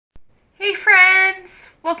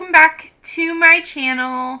Welcome back to my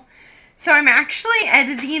channel. So I'm actually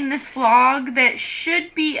editing this vlog that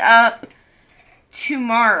should be up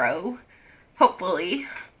tomorrow, hopefully.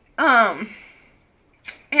 And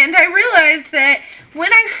I realized that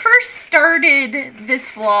when I first started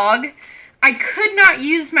this vlog, I could not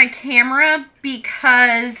use my camera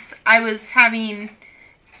because I was having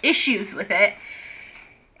issues with it.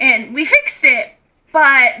 And we fixed it,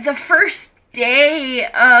 but the first day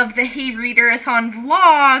of the HeyReaderAthon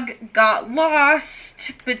vlog got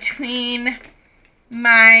lost between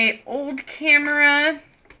my old camera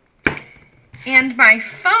and my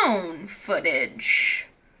phone footage.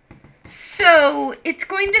 So it's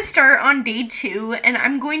going to start on day 2, and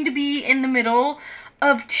I'm going to be in the middle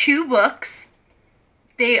of 2 books.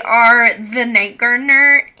 They are The Night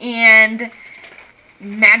Gardener and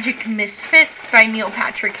Magic Misfits by Neil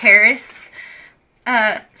Patrick Harris.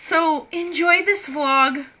 So enjoy this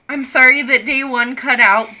vlog. I'm sorry that day 1 cut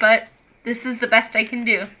out, but this is the best I can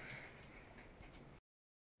do.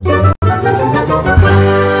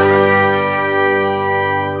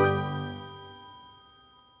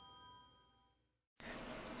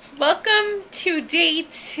 Welcome to day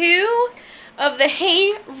 2 of the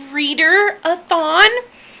HeyReaderAthon.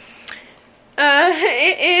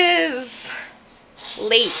 It is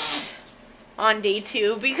late on day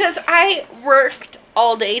 2 because I worked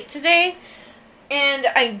all day today and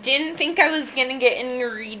I didn't think I was gonna get any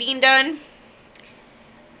reading done,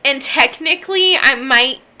 and technically I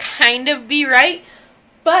might kind of be right,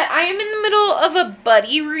 but I am in the middle of a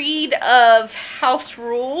buddy read of House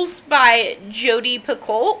Rules by Jodi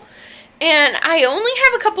Picoult, and I only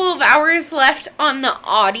have a couple of hours left on the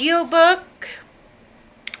audiobook.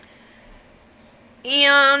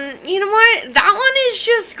 And you know what? That one is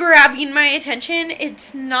just grabbing my attention.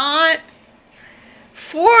 It's not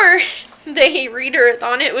for the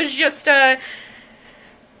HeyReaderAthon. It was just a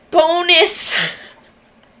bonus.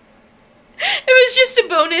 It was just a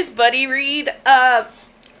bonus buddy read.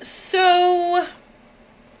 So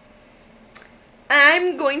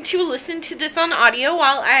I'm going to listen to this on audio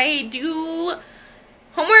while I do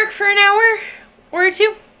homework for an hour or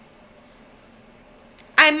 2.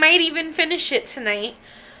 I might even finish it tonight,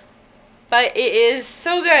 but it is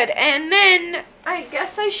so good. And then I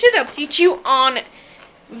guess I should update you on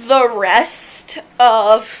the rest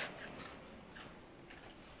of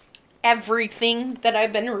everything that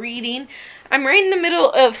I've been reading. I'm right in the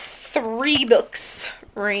middle of 3 books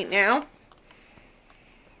right now.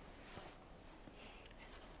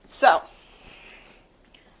 So,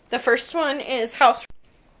 the first one is House.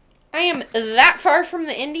 I am that far from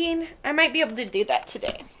the ending, I might be able to do that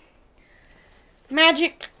today.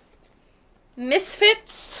 Magic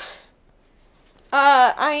Misfits.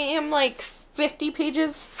 I am like 50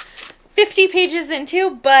 pages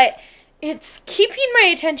into, but it's keeping my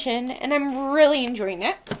attention and I'm really enjoying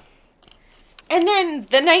it. And then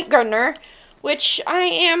The Night Gardener, which I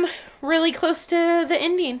am really close to the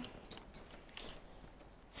ending.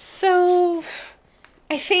 So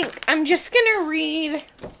I think I'm just gonna read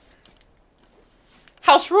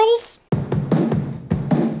House Rules.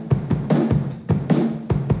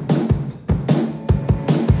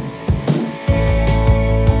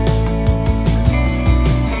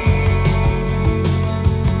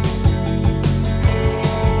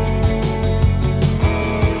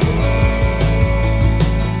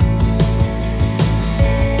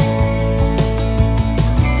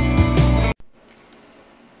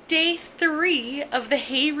 Day 3 of the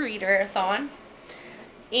HeyReaderAthon.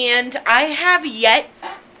 And I have yet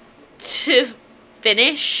to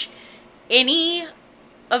finish any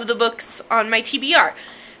of the books on my TBR.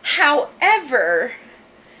 However,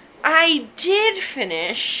 I did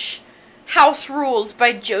finish House Rules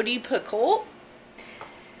by Jodi Picoult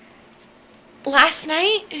last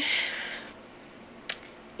night.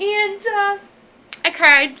 And I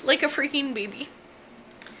cried like a freaking baby.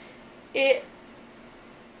 It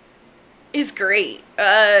is great.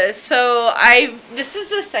 This is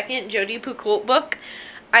the second Jodi Picoult book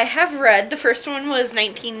I have read. The first one was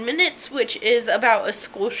 19 Minutes, which is about a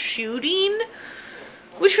school shooting,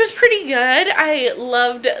 which was pretty good. I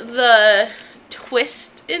loved the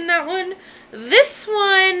twist in that one. This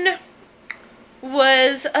one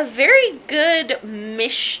was a very good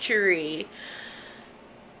mystery.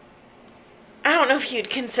 I don't know if you'd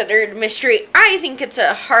consider it a mystery. I think it's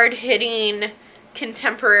a hard-hitting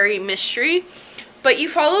contemporary mystery, but you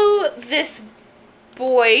follow this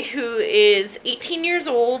boy who is 18 years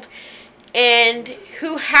old and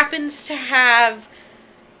who happens to have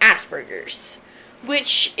Asperger's,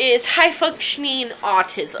 which is high-functioning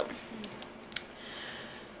autism.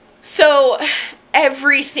 So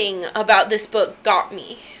everything about this book got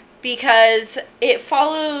me, because it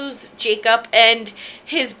follows Jacob and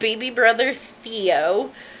his baby brother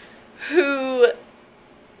Theo, who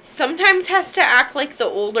sometimes has to act like the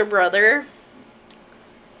older brother,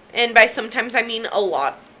 and by sometimes I mean a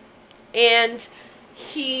lot. And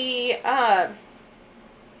he,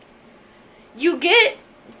 you get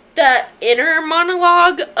the inner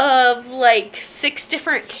monologue of like 6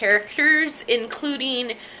 different characters,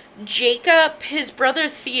 including Jacob, his brother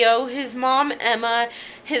Theo, his mom Emma,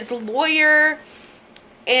 his lawyer,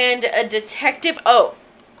 and a detective. Oh,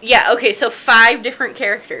 yeah, okay, so 5 different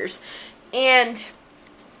characters. And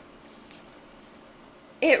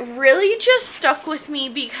it really just stuck with me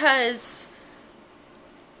because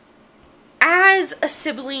as a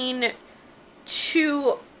sibling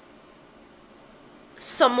to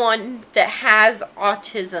someone that has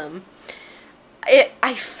autism,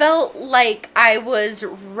 I felt like I was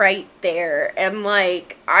right there, and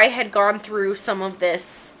like I had gone through some of the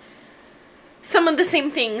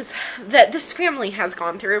same things that this family has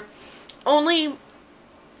gone through. Only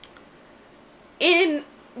in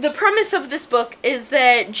the premise of this book is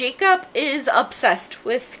that Jacob is obsessed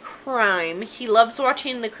with crime. He loves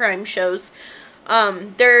watching the crime shows.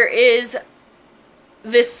 There is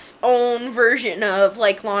this own version of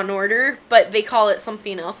like Law and Order, but they call it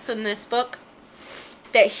something else in this book,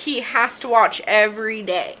 that he has to watch every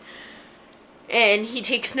day. And he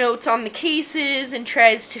takes notes on the cases and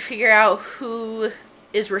tries to figure out who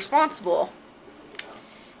is responsible.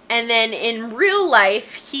 And then in real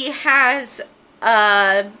life, he has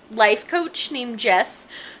a life coach named Jess,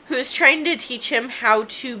 who is trying to teach him how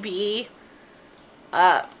to be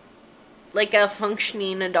like a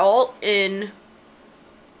functioning adult in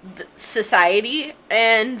society.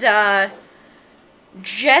 And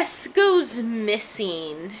Jess goes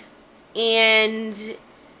missing, and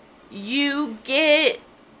you get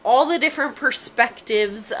all the different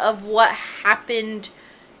perspectives of what happened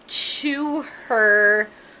to her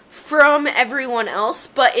from everyone else,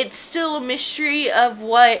 but it's still a mystery of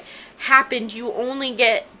what happened. You only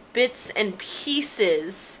get bits and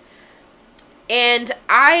pieces, and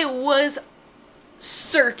I was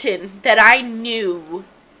certain that I knew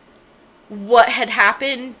what had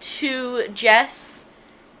happened to Jess,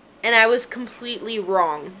 and I was completely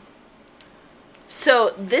wrong.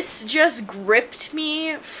 So this just gripped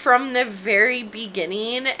me from the very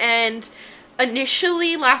beginning, and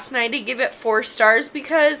initially last night I gave it 4 stars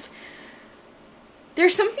because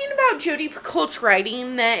there's something about Jodi Picoult's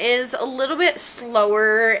writing that is a little bit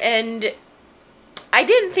slower, and I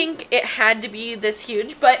didn't think it had to be this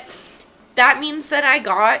huge, but that means that I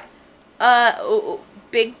got a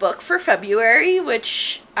big book for February,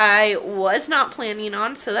 which I was not planning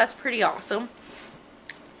on, so that's pretty awesome.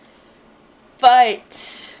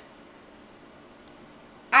 But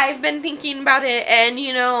I've been thinking about it, and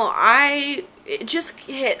you know, it just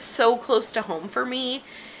hit so close to home for me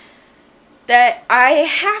that I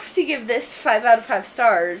have to give this 5 out of 5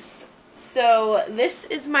 stars. So this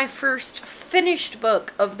is my first finished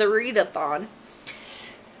book of the readathon.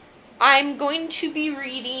 I'm going to be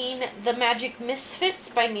reading The Magic Misfits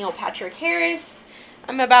by Neil Patrick Harris.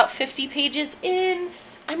 I'm about 50 pages in.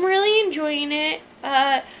 I'm really enjoying it.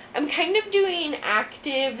 I'm kind of doing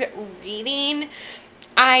active reading.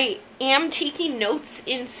 I am taking notes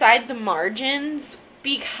inside the margins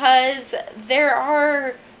because there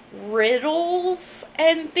are riddles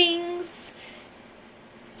and things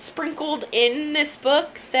sprinkled in this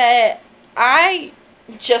book that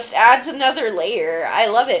just adds another layer. I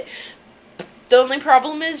love it. The only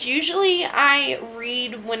problem is usually I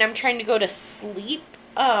read when I'm trying to go to sleep,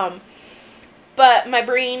 but my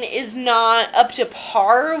brain is not up to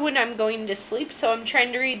par when I'm going to sleep, so I'm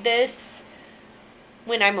trying to read this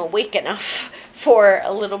when I'm awake enough for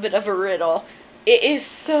a little bit of a riddle. It is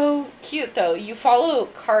so cute though. You follow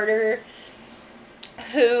Carter,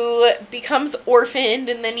 who becomes orphaned,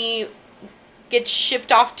 and then he gets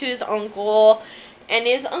shipped off to his uncle, and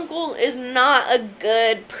his uncle is not a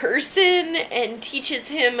good person and teaches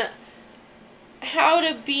him how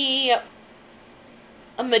to be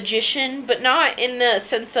a magician, but not in the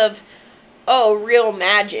sense of, oh, real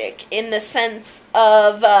magic, in the sense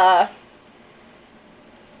of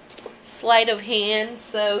sleight of hand,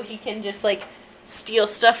 so he can just like steal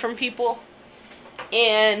stuff from people.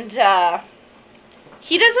 And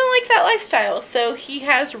he doesn't like that lifestyle, so he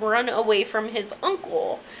has run away from his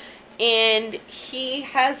uncle, and he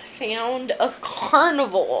has found a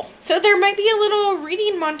carnival. So there might be a little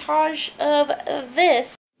reading montage of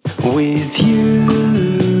this. With you,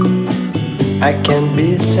 I can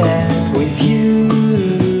be sad with you.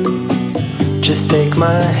 Just take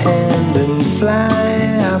my hand and fly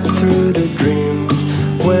up through the dreams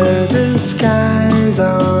where the skies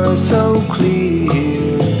are so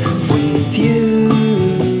clear. With you,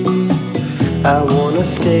 I wanna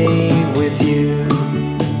stay with you.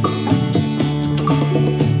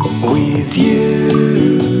 With you,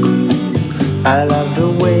 I love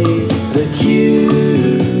the way that you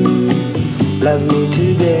love me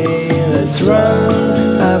today. Let's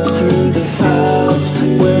run up through the fields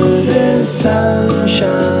where the sun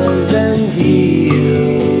shines and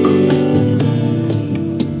heals.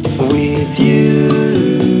 With you,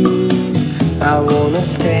 I wanna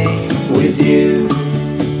stay with you.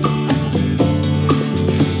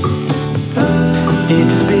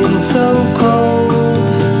 It's been so cold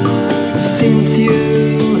since you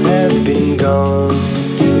have been gone.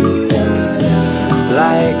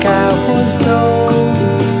 Like I was told,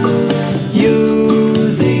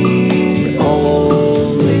 you're the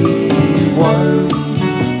only one.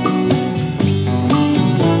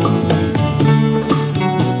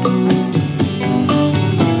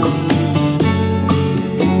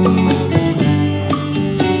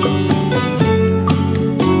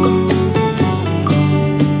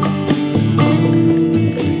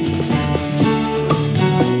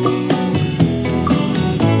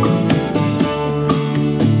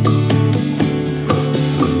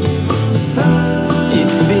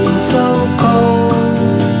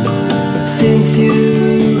 Since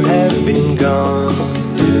you have been gone,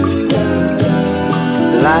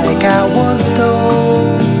 like I was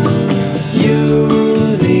told,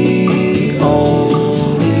 you're the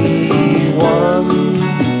only one.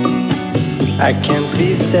 I can't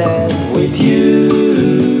be sad with you.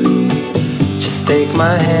 Just take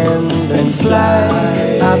my hand and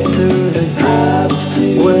fly up to the clouds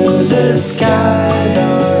where the skies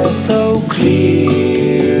are so clear.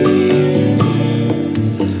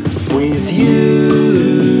 With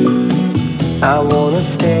you, I wanna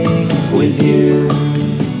stay with you.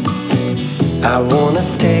 I wanna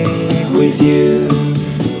stay with you.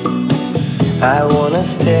 I wanna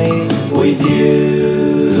stay with you.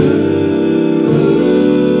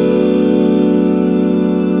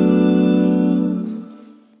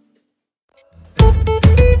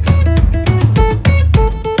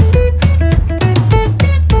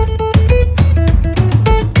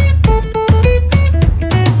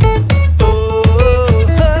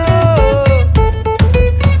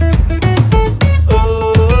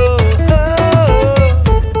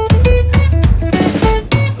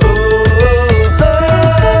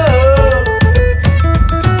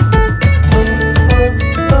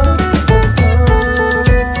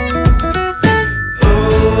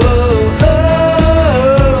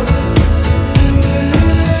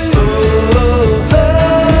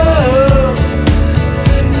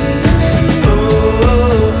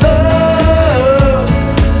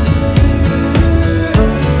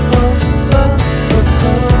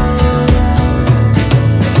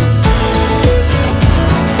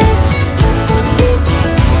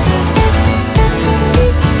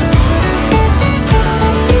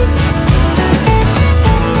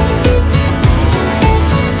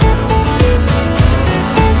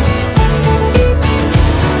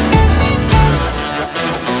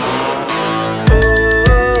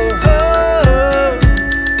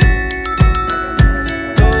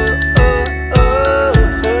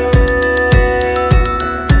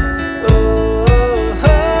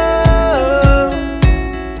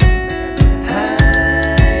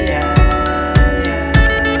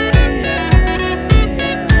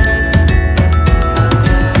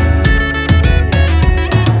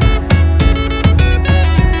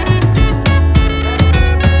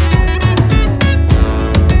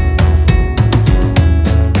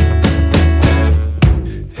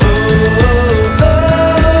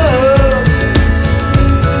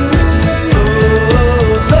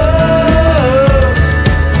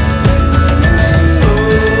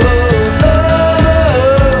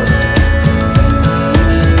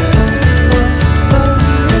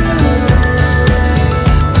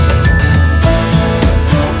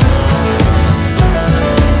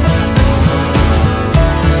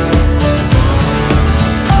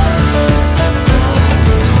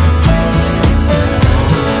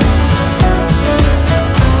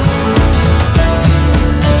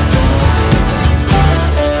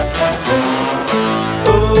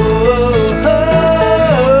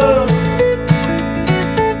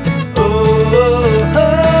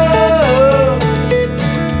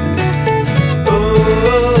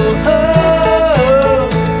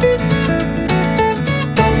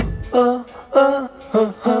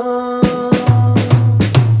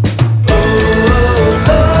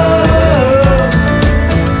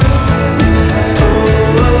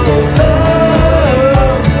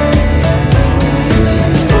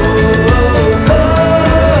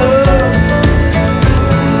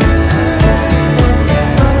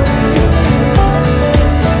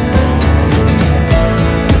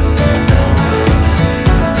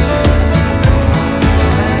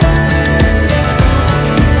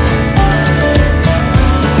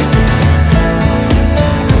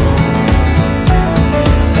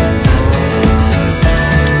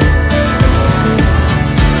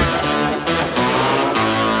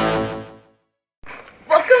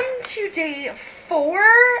 day 4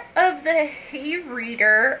 of the Hey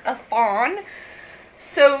Reader-a-thon.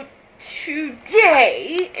 So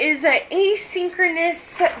today is an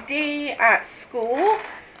asynchronous day at school.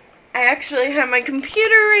 I actually have my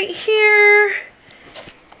computer right here,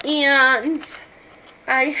 and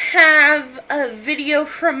I have a video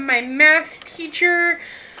from my math teacher.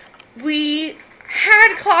 We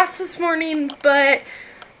had class this morning, but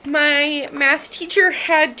my math teacher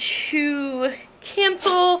had to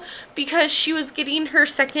cancel because she was getting her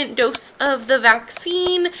second dose of the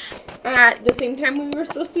vaccine at the same time we were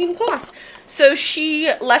supposed to be in class. So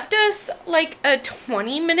she left us like a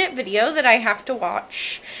 20-minute video that I have to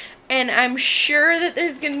watch, and I'm sure that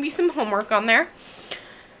there's going to be some homework on there.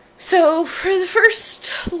 So for the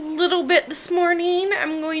first little bit this morning,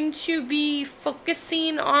 I'm going to be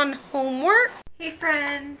focusing on homework. Hey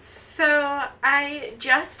friends, so I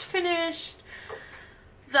just finished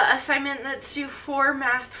the assignment that's due for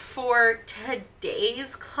math for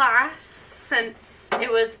today's class, since it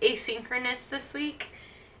was asynchronous this week,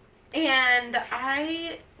 and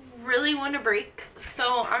I really want a break,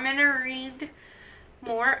 so I'm going to read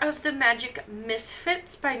more of The Magic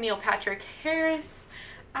Misfits by Neil Patrick Harris.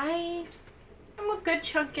 I'm a good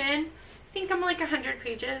chunk in. I think I'm like 100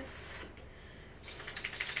 pages.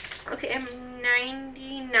 Okay, I'm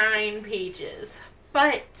 99 pages,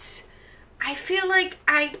 but I feel like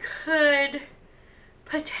I could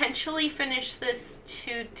potentially finish this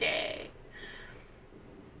today.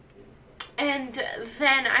 And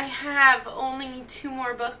then I have only 2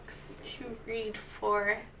 more books to read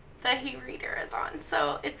for the Hey Reader-a-thon,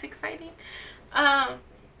 so it's exciting. I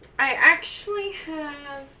actually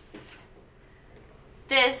have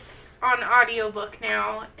this on audiobook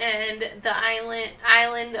now, and The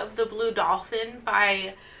Island of the Blue Dolphin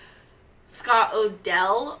by Scott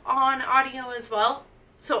Odell on audio as well.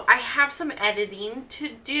 So I have some editing to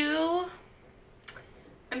do.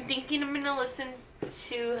 I'm thinking I'm going to listen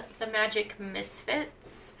to The Magic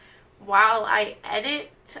Misfits while I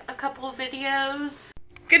edit a couple videos.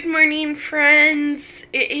 Good morning, friends.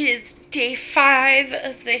 It is day 5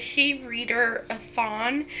 of the Hey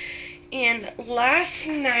Reader-a-thon, and last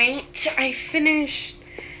night I finished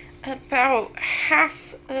about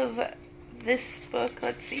half of this book.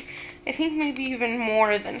 Let's see, I think maybe even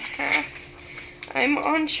more than half. I'm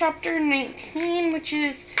on chapter 19, which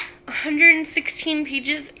is 116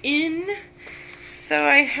 pages in, so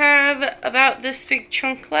I have about this big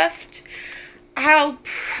chunk left. I'll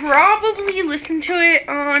probably listen to it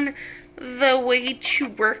on the way to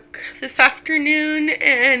work this afternoon,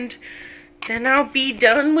 and then I'll be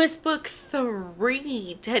done with book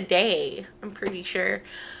 3 today, I'm pretty sure.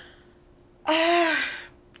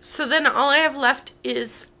 So then all I have left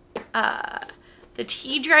is the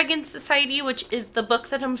Tea Dragon Society, which is the book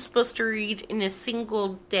that I'm supposed to read in a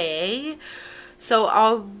single day.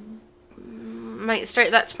 So might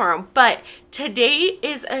start that tomorrow. But today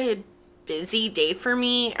is a busy day for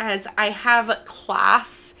me, as I have a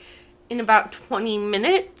class in about 20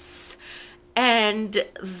 minutes, and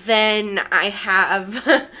then I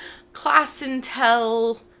have class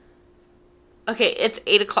until, okay, it's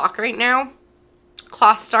 8 o'clock right now.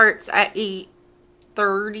 Class starts at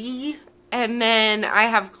 8:30, and then I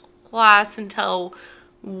have class until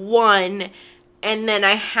 1, and then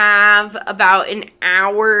I have about an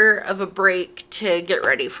hour of a break to get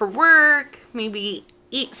ready for work, maybe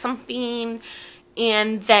eat something,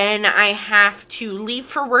 and then I have to leave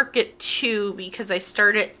for work at 2 because I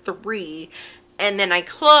start at 3, and then I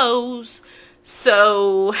close.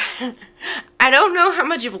 So I don't know how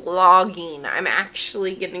much vlogging I'm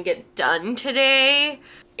actually gonna get done today.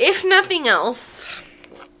 If nothing else,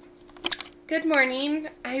 good morning.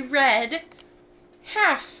 I read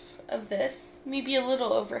half of this, maybe a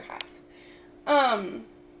little over half.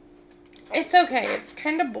 It's okay. It's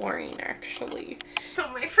kind of boring, actually. So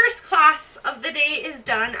my first class of the day is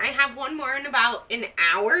done. I have one more in about an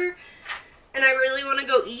hour, and I really want to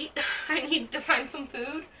go eat. I need to find some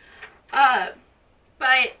food.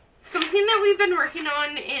 But something that we've been working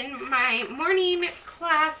on in my morning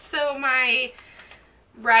class, so my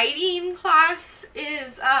writing class,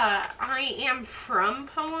 is I Am From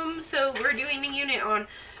poems. So we're doing a unit on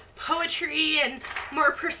poetry, and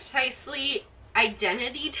more precisely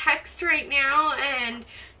identity text right now, and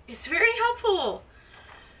it's very helpful.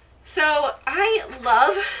 So I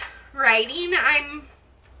love writing. I'm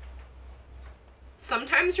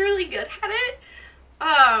sometimes really good at it.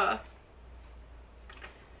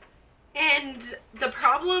 And the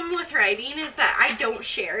problem with writing is that I don't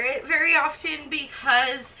share it very often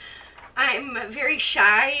because I'm very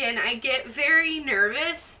shy and I get very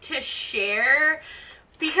nervous to share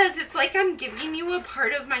because it's like I'm giving you a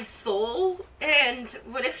part of my soul, and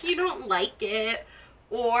what if you don't like it,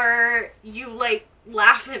 or you like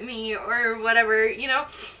laugh at me or whatever, you know?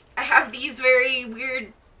 I have these very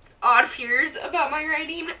weird, odd fears about my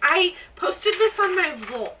writing. I posted this on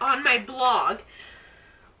my blog,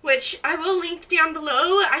 which I will link down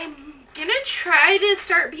below. I'm gonna try to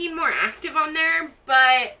start being more active on there,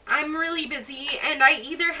 but I'm really busy, and I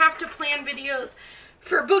either have to plan videos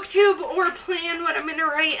for BookTube or plan what I'm gonna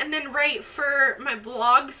write and then write for my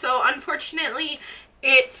blog. So unfortunately,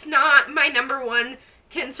 it's not my #1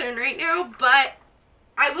 concern right now, but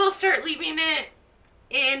I will start leaving it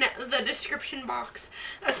in the description box,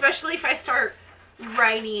 especially if I start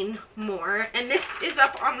writing more. And this is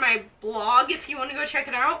up on my blog if you want to go check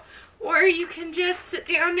it out, or you can just sit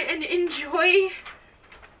down and enjoy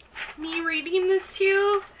me reading this to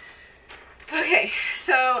you. Okay,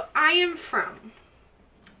 so I'm from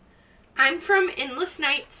endless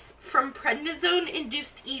nights, from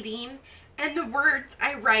prednisone-induced eating, and the words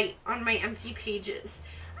I write on my empty pages.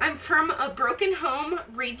 I'm from a broken home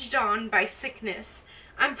raged on by sickness.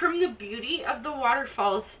 I'm from the beauty of the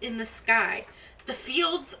waterfalls in the sky, the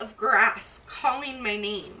fields of grass calling my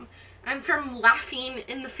name. I'm from laughing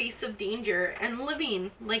in the face of danger and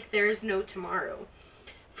living like there is no tomorrow.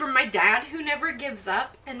 From my dad who never gives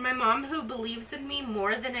up, and my mom who believes in me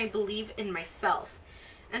more than I believe in myself,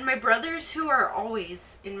 and my brothers who are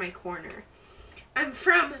always in my corner. I'm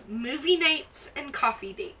from movie nights and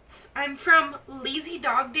coffee dates. I'm from lazy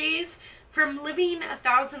dog days, from living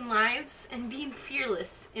 1,000 lives and being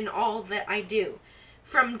fearless in all that I do.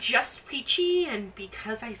 From just peachy and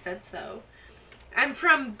because I said so. I'm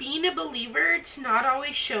from being a believer to not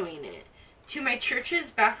always showing it. To my church's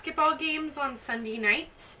basketball games on Sunday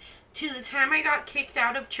nights. To the time I got kicked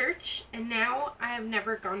out of church, and now I have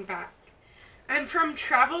never gone back. I'm from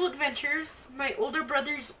travel adventures, my older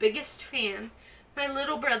brother's biggest fan, my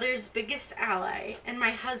little brother's biggest ally, and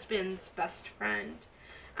my husband's best friend.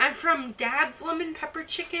 I'm from Dad's lemon pepper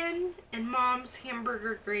chicken and Mom's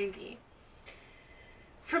hamburger gravy.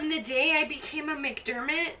 From the day I became a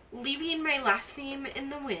McDermott, leaving my last name in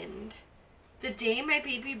the wind. The day my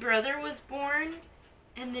baby brother was born,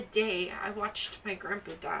 and the day I watched my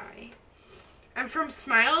grandpa die. I'm from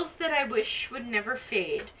smiles that I wish would never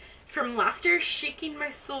fade, from laughter shaking my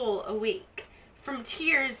soul awake, from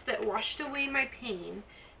tears that washed away my pain,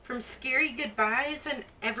 from scary goodbyes and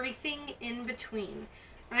everything in between.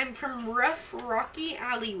 I'm from rough, rocky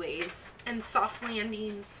alleyways and soft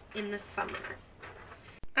landings in the summer.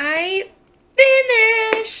 I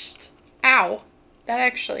finished! Ow, that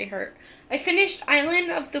actually hurt. I finished Island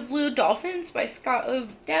of the Blue Dolphins by Scott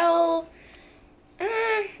Odell.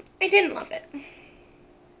 I didn't love it.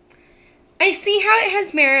 I see how it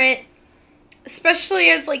has merit, especially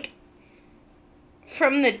as, like,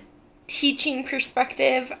 from the teaching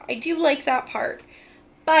perspective. I do like that part,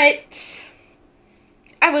 but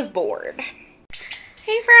I was bored.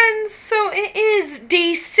 Hey friends, so it is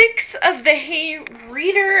day 6 of the Hey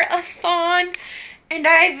Reader-a-thon, and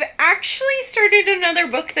I've actually started another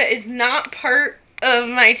book that is not part of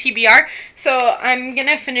my TBR, so I'm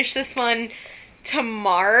gonna finish this one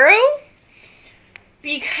tomorrow,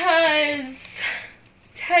 because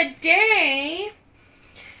today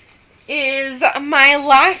is my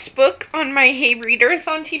last book on my Hey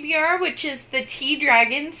Reader-a-thon TBR, which is The Tea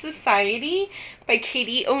Dragon Society by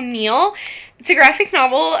Katie O'Neill. It's a graphic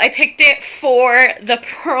novel. I picked it for the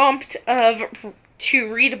prompt of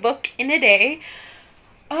to read a book in a day.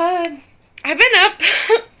 I've been up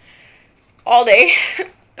all day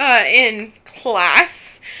in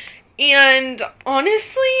class, and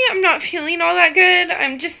honestly, I'm not feeling all that good.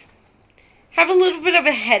 I'm just have a little bit of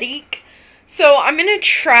a headache. So I'm going to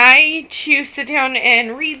try to sit down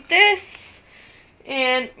and read this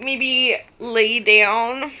and maybe lay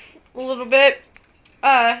down a little bit.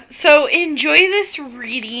 So enjoy this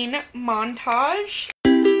reading montage.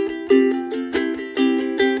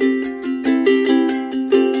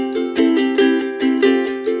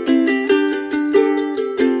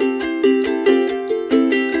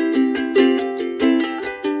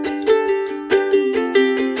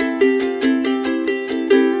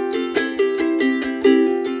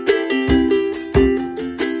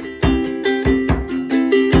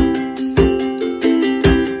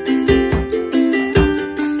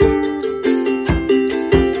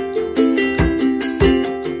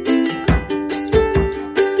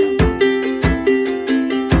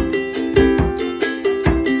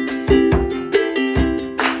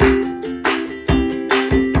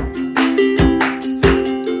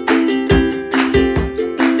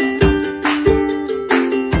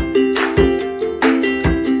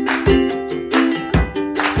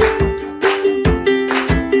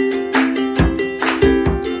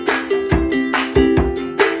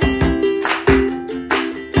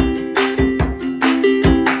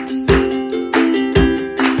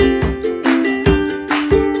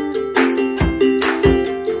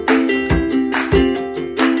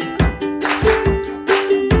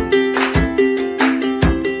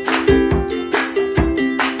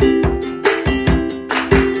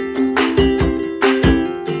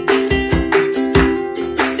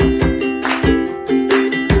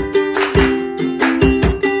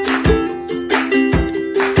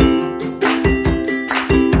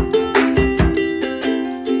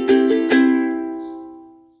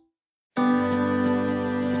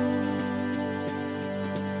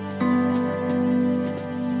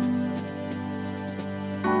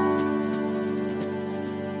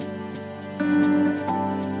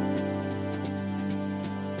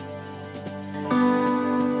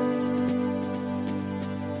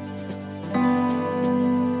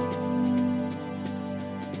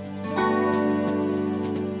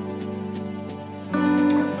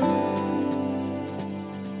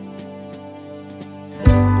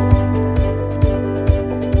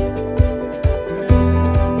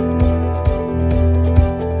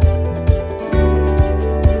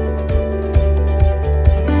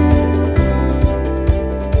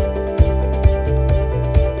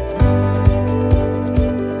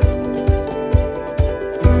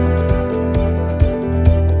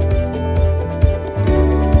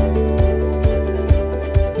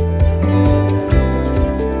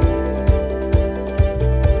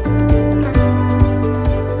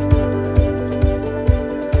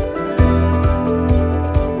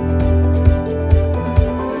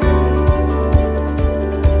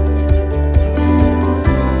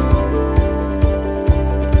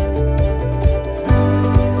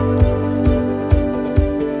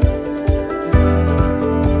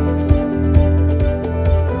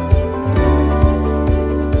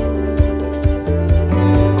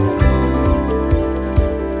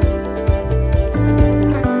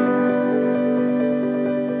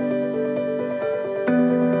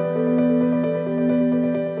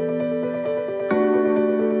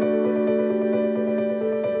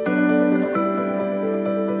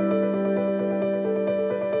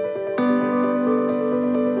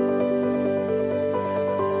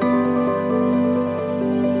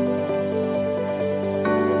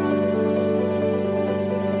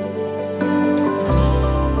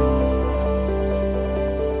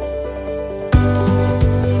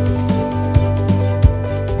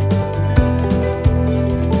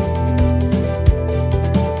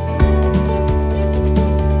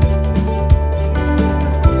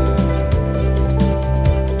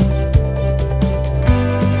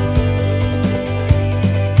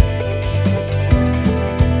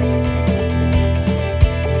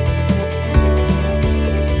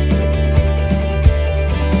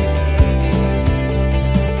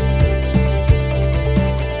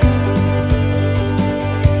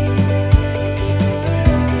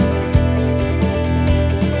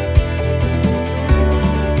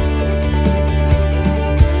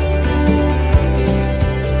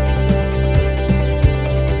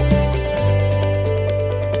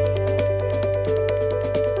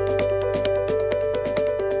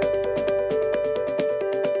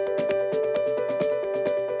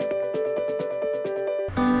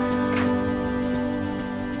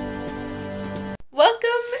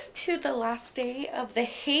 the last day of the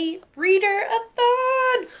Hey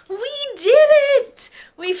Reader-a-thon. We did it!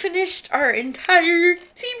 We finished our entire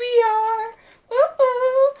TBR.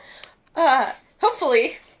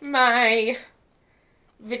 Hopefully my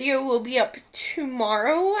video will be up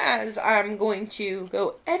tomorrow, as I'm going to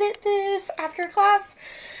go edit this after class.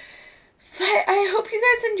 But I hope you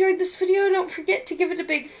guys enjoyed this video. Don't forget to give it a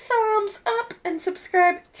big thumbs up and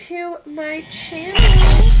subscribe to my channel.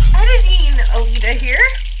 Editing Alita here.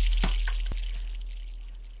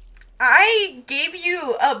 I gave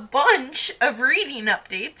you a bunch of reading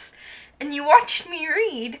updates, and you watched me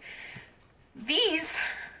read these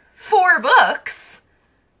 4 books,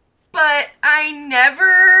 but I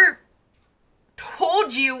never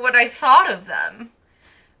told you what I thought of them.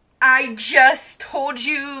 I just told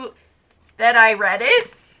you that I read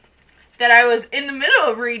it, that I was in the middle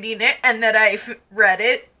of reading it, and that I've read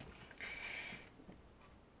it,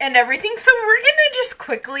 and everything. So we're gonna just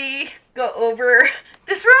quickly go over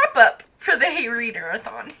this wrap-up for the Hey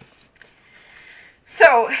Reader-a-thon.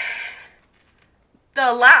 So,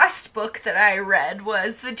 the last book that I read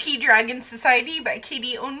was The Tea Dragon Society by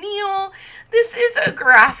Katie O'Neill. This is a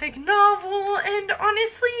graphic novel, and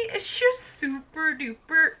honestly, it's just super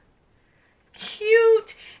duper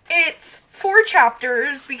cute. It's 4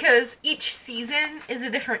 chapters because each season is a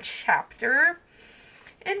different chapter.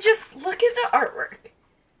 And just look at the artwork.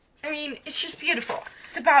 I mean, it's just beautiful.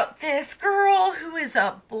 It's about this girl who is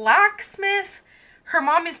a blacksmith. Her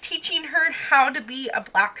mom is teaching her how to be a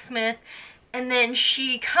blacksmith. And then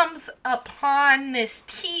she comes upon this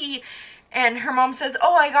tea, and her mom says,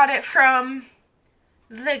 "Oh, I got it from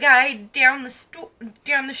the guy down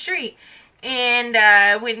the street."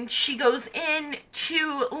 And when she goes in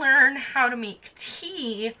to learn how to make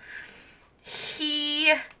tea,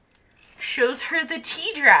 he shows her the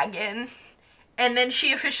tea dragon. And then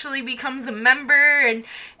she officially becomes a member, and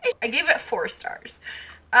I gave it 4 stars.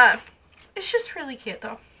 It's just really cute,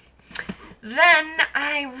 though. Then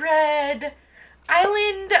I read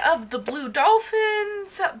Island of the Blue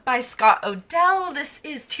Dolphins by Scott Odell. This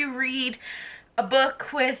is to read a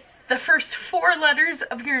book with the first 4 letters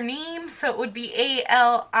of your name, so it would be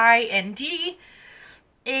A-L-I-N-D,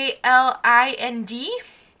 A-L-I-N-D,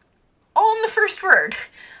 all in the first word.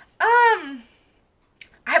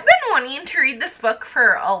 I've been wanting to read this book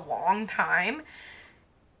for a long time,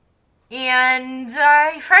 and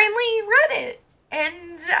I finally read it,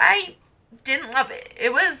 and I didn't love it.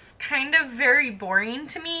 It was kind of very boring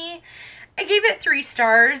to me. I gave it 3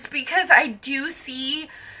 stars because I do see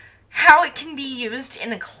how it can be used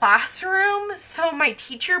in a classroom, so my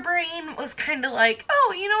teacher brain was kind of like,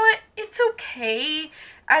 oh, you know what, it's okay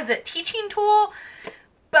as a teaching tool,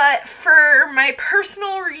 but for my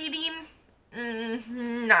personal reading,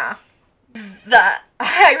 nah.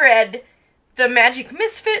 I read The Magic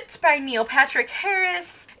Misfits by Neil Patrick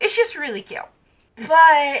Harris. It's just really cute.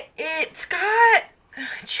 But it's got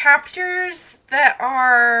chapters that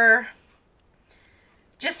are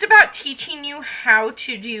just about teaching you how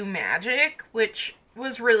to do magic, which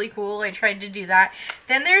was really cool. I tried to do that.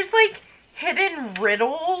 Then there's like hidden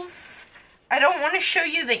riddles. I don't want to show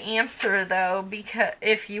you the answer though, because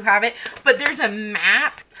if you have it, but there's a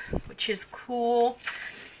map, which is cool.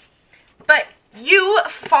 But you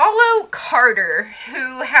follow Carter,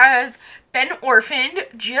 who has been orphaned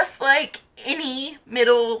just like any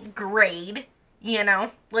middle grade, you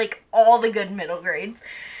know, like all the good middle grades.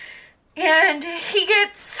 And he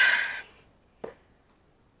gets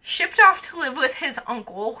shipped off to live with his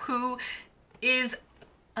uncle, who is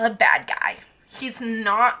a bad guy. He's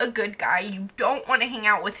not a good guy. You don't want to hang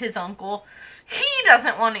out with his uncle. He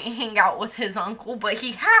doesn't want to hang out with his uncle, but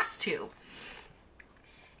he has to.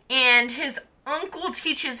 And his uncle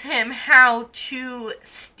teaches him how to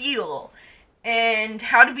steal and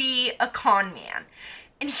how to be a con man.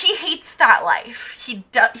 And he hates that life.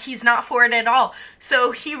 He's not for it at all.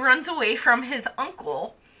 So he runs away from his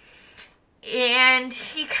uncle. And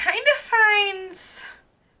he kind of finds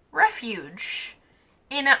refuge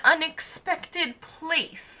in an unexpected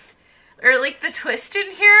place. Or like the twist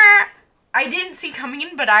in here, I didn't see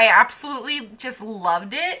coming, but I absolutely just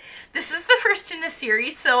loved it. This is the first in the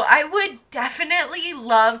series, so I would definitely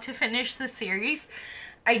love to finish the series.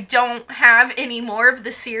 I don't have any more of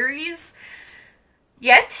the series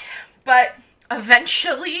yet, but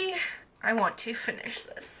eventually I want to finish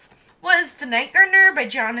this. Was The Night Gardener by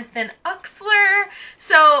Jonathan Uxler.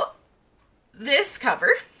 So this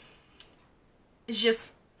cover is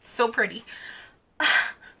just so pretty. The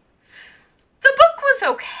book was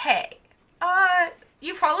okay.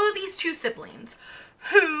 You follow these 2 siblings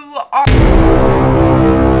who are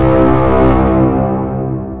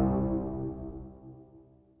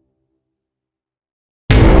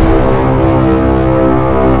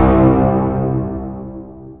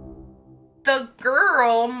The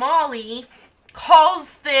girl, Molly,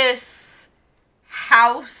 calls this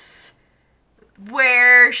house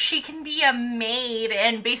where she can be a maid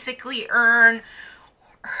and basically earn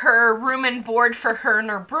her room and board for her and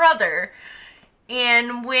her brother.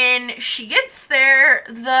 And when she gets there,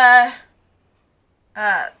 the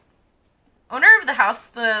owner of the house,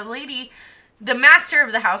 the master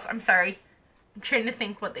of the house, I'm sorry, I'm trying to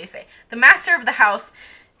think what they say. The master of the house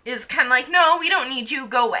is kind of like, no, we don't need you,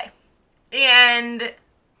 go away. And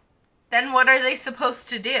then what are they supposed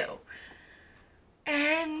to do?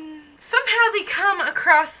 And somehow they come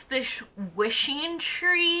across this wishing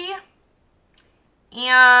tree,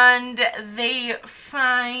 and they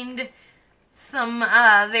find some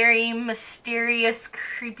very mysterious,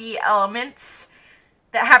 creepy elements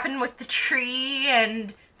that happen with the tree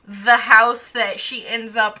and the house that she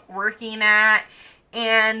ends up working at,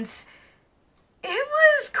 and it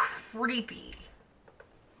was creepy.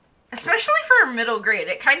 Especially for middle grade.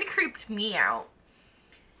 It kind of creeped me out.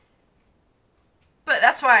 But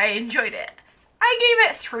that's why I enjoyed it. I gave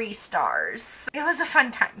it 3 stars. It was a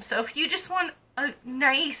fun time. So if you just want a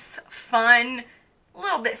nice, fun, a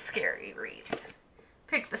little bit scary read,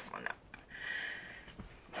 pick this one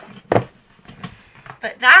up.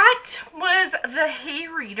 But that was the Hey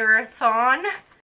Reader-a-thon.